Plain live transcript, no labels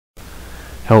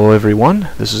Hello everyone,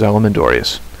 this is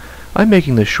Alamandorius. I'm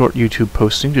making this short YouTube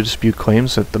posting to dispute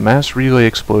claims that the mass relay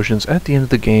explosions at the end of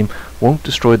the game won't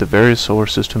destroy the various solar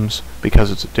systems because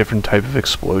it's a different type of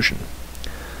explosion.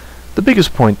 The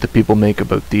biggest point that people make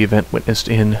about the event witnessed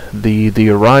in the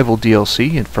Arrival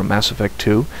DLC from Mass Effect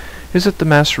 2 is that the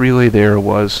mass relay there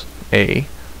was A,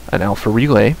 an alpha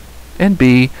relay, and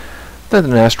B, that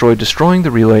an asteroid destroying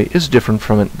the relay is different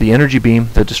from the energy beam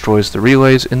that destroys the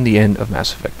relays in the end of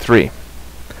Mass Effect 3.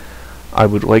 I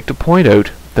would like to point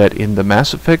out that in the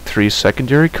Mass Effect 3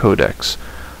 secondary codex,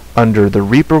 under the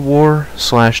Reaper War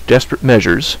 / Desperate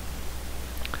Measures,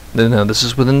 now this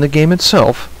is within the game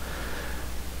itself,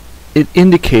 it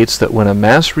indicates that when a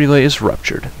mass relay is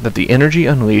ruptured, that the energy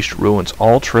unleashed ruins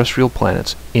all terrestrial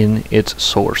planets in its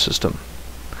solar system.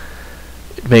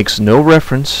 It makes no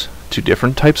reference to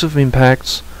different types of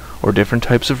impacts or different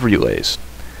types of relays.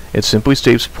 It simply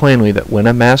states plainly that when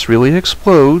a mass relay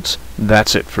explodes,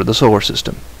 that's it for the solar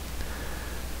system.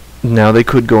 Now they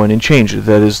could go in and change it,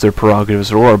 that is their prerogative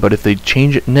as Aurora, but if they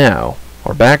change it now,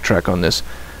 or backtrack on this,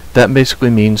 that basically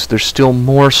means there's still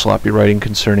more sloppy writing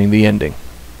concerning the ending.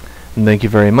 And thank you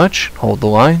very much, hold the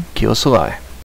line, Keelah Se'lai.